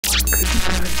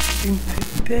And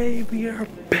today we are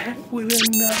back with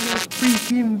another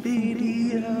freaking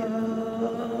video.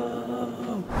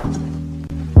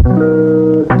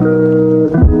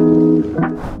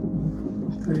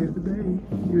 Today is the day.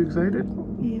 You excited?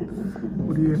 Yes.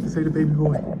 What do you have to say to baby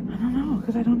boy? I don't know,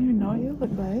 because I don't even know what you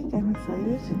look like. I'm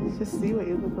excited to see what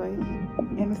you look like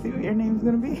and to see what your name's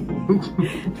gonna be.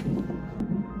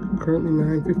 Currently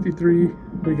 9:53.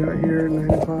 We got here at 9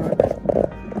 o'clock.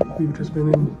 We've just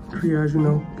been in triage, you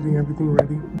know, getting everything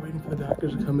ready. Waiting for the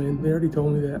doctors to come in. They already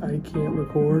told me that I can't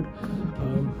record,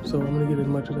 so I'm gonna get as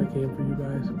much as I can for you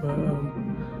guys. But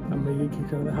I may get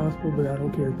kicked out of the hospital, but I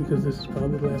don't care because this is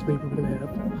probably the last baby we're gonna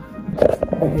have.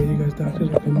 But yeah, you guys, doctors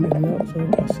are coming in and out, so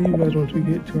I'll see you guys once we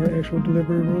get to our actual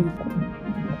delivery room.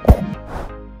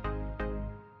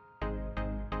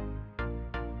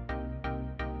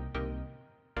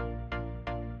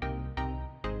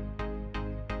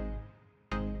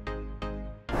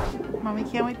 Mommy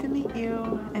can't wait to meet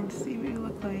you and see what you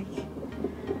look like.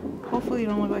 Hopefully you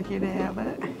don't look like your dad,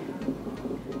 but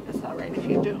that's not right if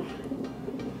you do.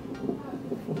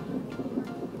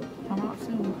 Come out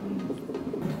soon,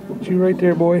 please. You right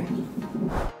there, boy.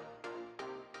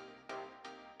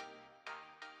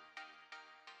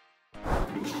 Hi,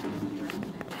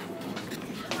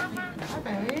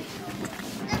 baby. Is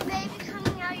the baby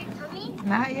coming out your tummy?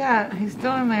 Not yet. He's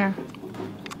still in there.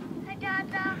 Hi,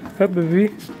 Dada. Hi, baby.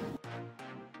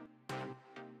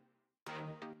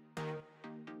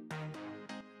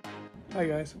 Hi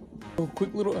guys. So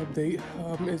quick little update.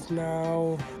 It's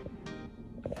now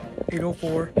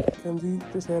 8:04. Kenzie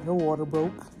just had her water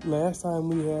broke. Last time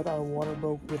we had our water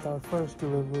broke with our first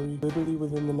delivery, literally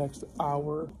within the next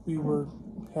hour, we were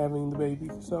having the baby.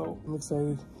 So I'm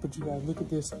excited. But you guys, look at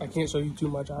this. I can't show you too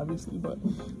much, obviously, but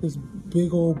this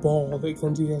big old ball that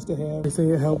Kenzie has to have. They say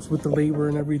it helps with the labor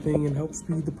and everything and helps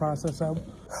speed the process up.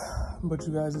 But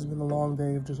you guys, it's been a long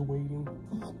day of just waiting.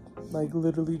 Like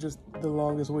literally just the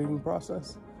longest waiting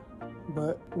process.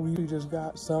 But we just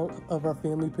got some of our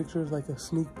family pictures, like a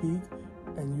sneak peek,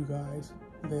 and you guys,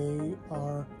 they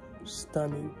are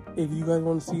stunning. If you guys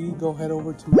want to see, go head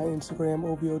over to my Instagram,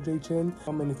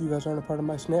 JChinnBeEatinPR. And if you guys aren't a part of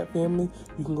my Snap family,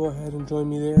 you can go ahead and join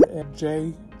me there at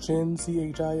JChinn,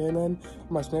 CHINN.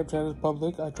 My Snapchat is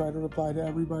public. I try to reply to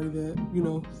everybody that, you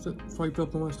know, swiped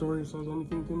up on my story and says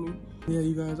anything to me. Yeah,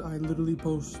 you guys, I literally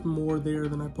post more there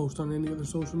than I post on any other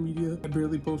social media. I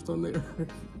barely post on there.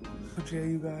 But yeah,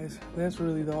 you guys, that's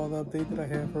really all the update that I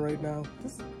have for right now.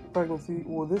 This pregnancy,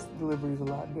 well, this delivery is a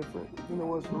lot different. You know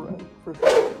what's for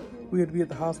sure. We had to be at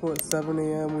the hospital at 7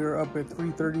 a.m. We were up at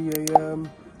 3:30 a.m.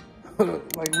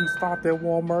 Like, we stopped at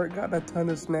Walmart, got a ton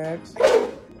of snacks.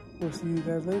 We'll see you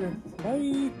guys later.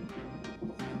 Bye.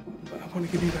 I want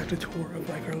to give you guys a tour of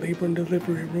like our labor and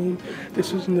delivery room.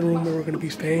 This isn't the room where we're going to be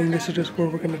staying. This is just where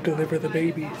we're going to deliver the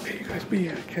baby. Okay, you guys, but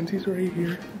yeah, Kenzie's right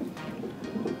here.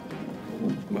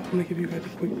 But I'm going to give you guys a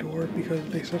quick tour because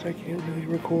they said I can't really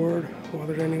record while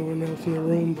there's anyone else in the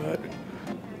room, but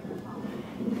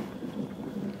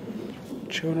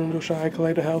children will shine,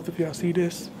 collide of health. If y'all see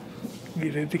this,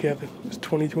 get it together. It's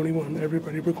 2021.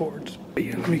 Everybody records. But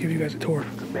yeah, let me give you guys a tour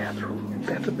of the bathroom.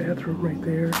 That's a bathroom right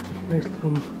there. Nice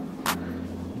little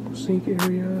sink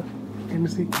area. And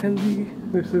to see Kenzie,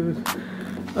 this is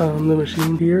the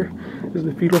machine here. This is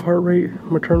the fetal heart rate,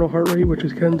 maternal heart rate, which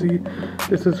is Kenzie.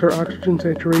 This is her oxygen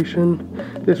saturation.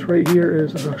 This right here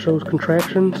is shows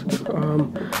contractions.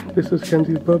 This is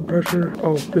Kenzie's blood pressure.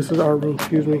 Oh, this is our room,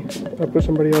 excuse me. I put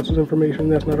somebody else's information,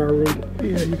 that's not our room.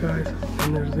 Yeah, you guys,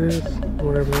 and there's this,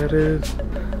 whatever that is.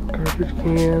 Garbage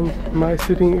can, my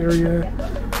sitting area,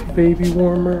 baby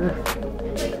warmer.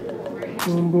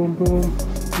 Boom, boom, boom.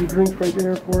 Some drinks right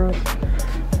there for us.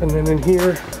 And then in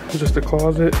here, just a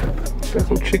closet. Got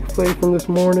some Chick-fil-A from this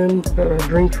morning. Got our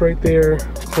drinks right there.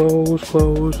 Clothes,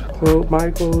 my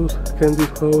clothes, Kenzie's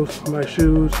clothes, my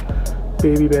shoes,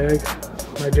 baby bag,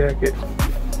 my jacket.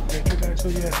 Alright, you guys, so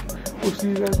yeah, we'll see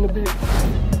you guys in a bit.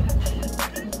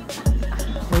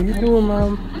 How you doing,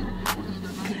 Mom?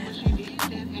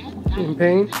 In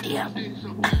pain? Yeah.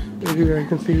 As you guys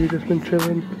can see, we've just been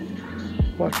chilling,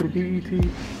 watching BET.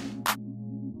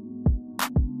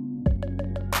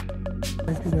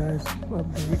 Thank you guys.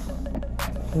 Update.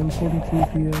 1:42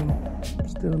 p.m.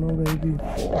 Still no baby. I'm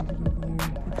just over here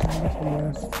preparing some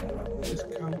rest. This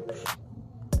couch.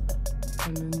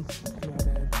 And then my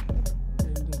bed.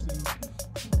 There you can see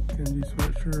Kenzie's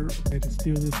sweatshirt. I had to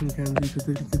steal this from Kenzie because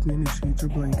they didn't give me any sheets or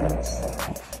blankets.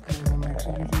 And I'm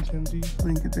actually using Kenzie's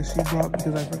blanket that she brought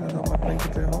because I forgot all my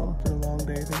blankets at home. It's been a long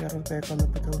day. They got us back on the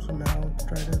Pitocin now to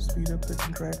try to speed up the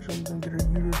contractions and get her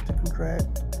uterus to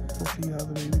contract. We'll see how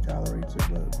the baby tolerates it,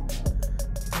 but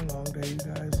it's a long day, you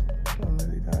guys. I'm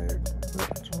really tired.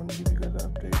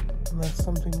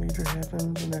 something major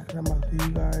happens, and that I'm about to tell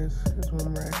you guys is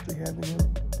when we're actually having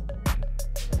him.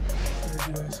 Alright,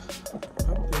 you guys,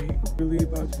 update. Really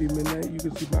about to be midnight. You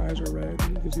can see my eyes are red.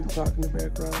 You can see the clock in the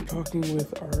background. Talking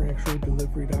with our actual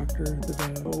delivery doctor, the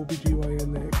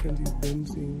OBGYN that Kenzie's been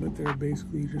seeing, but they're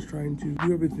basically just trying to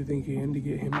do everything they can to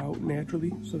get him out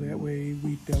naturally, so that way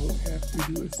we don't have to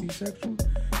do a C-section.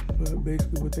 But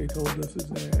basically what they told us is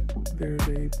that there's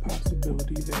a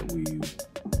possibility that we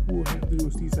will have to do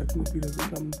a C-section if he doesn't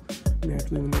come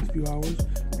naturally in the next few hours,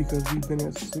 because we've been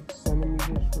at 6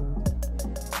 centimeters for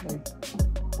like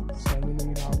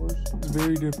 7-8 hours. It's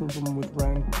very different from with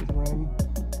Ren. With Ren,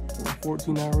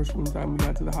 14 hours from the time we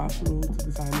got to the hospital to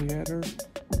the time we had her.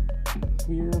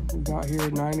 Here, we got here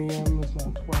at 9 a.m. It's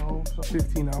now 12, so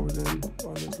 15 hours in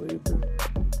on this labor.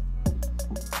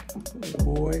 Hey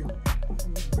boy,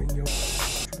 bring your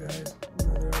guys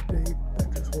another update. I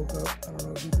just woke up. I don't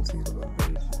know if you can see it on my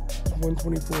face. It's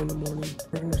 1:24 in the morning.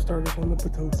 We're gonna start us on the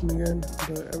Pitocin again,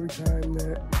 but every time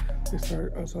that they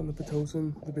start us on the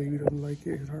Pitocin, the baby doesn't like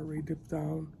it. His heart rate dips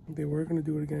down. They were gonna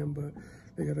do it again, but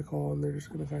they got a call and they're just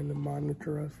gonna kind of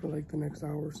monitor us for like the next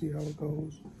hour, see how it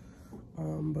goes.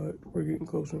 But we're getting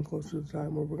closer and closer to the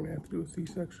time where we're gonna have to do a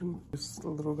C-section. This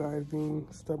little guy is being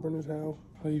stubborn as hell.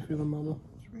 How you feeling, Mama?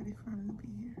 Just ready for him to be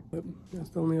here. But that's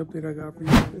the only update I got for you.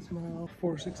 It's now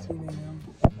 4:16 a.m.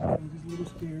 I'm just a little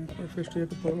scared. We're officially at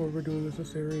the point where we're doing the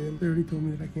cesarean. They already told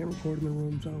me that I can't record in the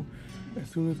room, so as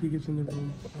soon as he gets in the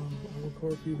room, I'll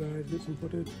record for you guys, get some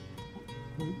footage.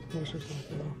 Let's just like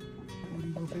that. What are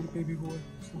you gonna say to baby boy?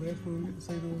 It's the last thing we get to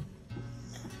say to him.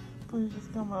 Please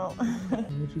just come out.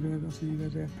 I'll see you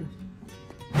guys after.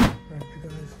 Alright, you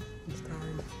guys, it's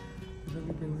time. Let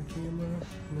me bring the camera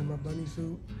and then my bunny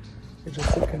suit. It's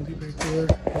just put Kenzie back there.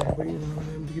 I'm waiting on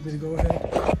him to give me the go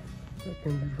ahead.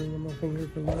 Kenzie's bringing my finger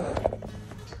for that.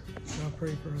 So I'll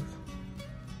pray for us.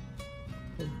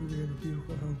 Hopefully we have a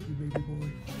beautiful, healthy baby boy.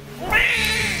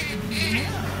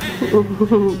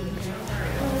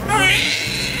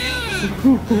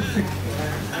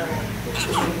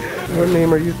 What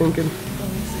name are you thinking?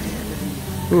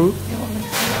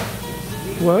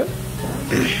 What?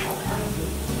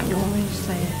 You want me to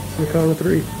say it? On the count of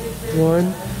 3.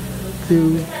 1,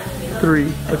 2,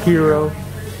 3. Akira.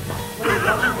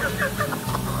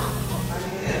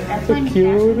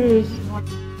 Akira it is.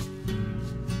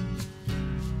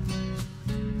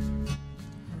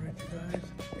 Alright, you guys.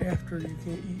 After you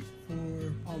can't eat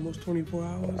for almost 24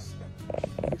 hours,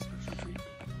 you get special treat.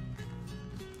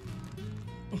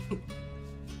 I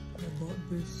bought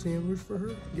this sandwich for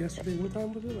her yesterday. What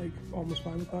time was it? Like almost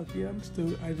 5 o'clock p.m.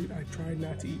 Still, I tried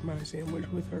not to eat my sandwich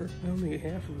with her. I only ate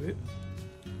half of it.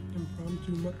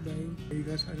 Impromptu mukbang. Hey, you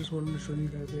guys, I just wanted to show you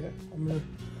guys that. I'm gonna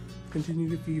continue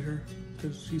to feed her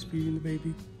because she's feeding the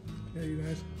baby. Yeah, you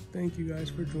guys, thank you guys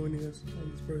for joining us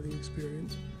on this birthing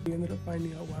experience. We ended up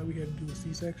finding out why we had to do a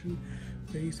C-section.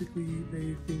 Basically,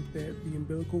 they think that the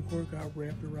umbilical cord got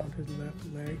wrapped around his left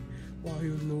leg while he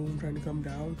was in the womb trying to come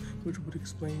down, which would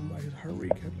explain why his heart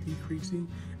rate kept decreasing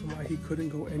and why he couldn't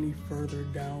go any further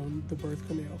down the birth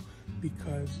canal,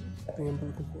 because the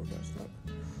umbilical cord got stuck.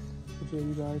 So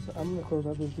you guys, I'm gonna close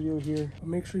out this video here.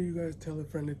 Make sure you guys tell a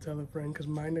friend to tell a friend, because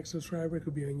my next subscriber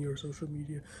could be on your social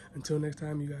media. Until next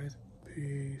time, you guys,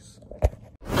 peace.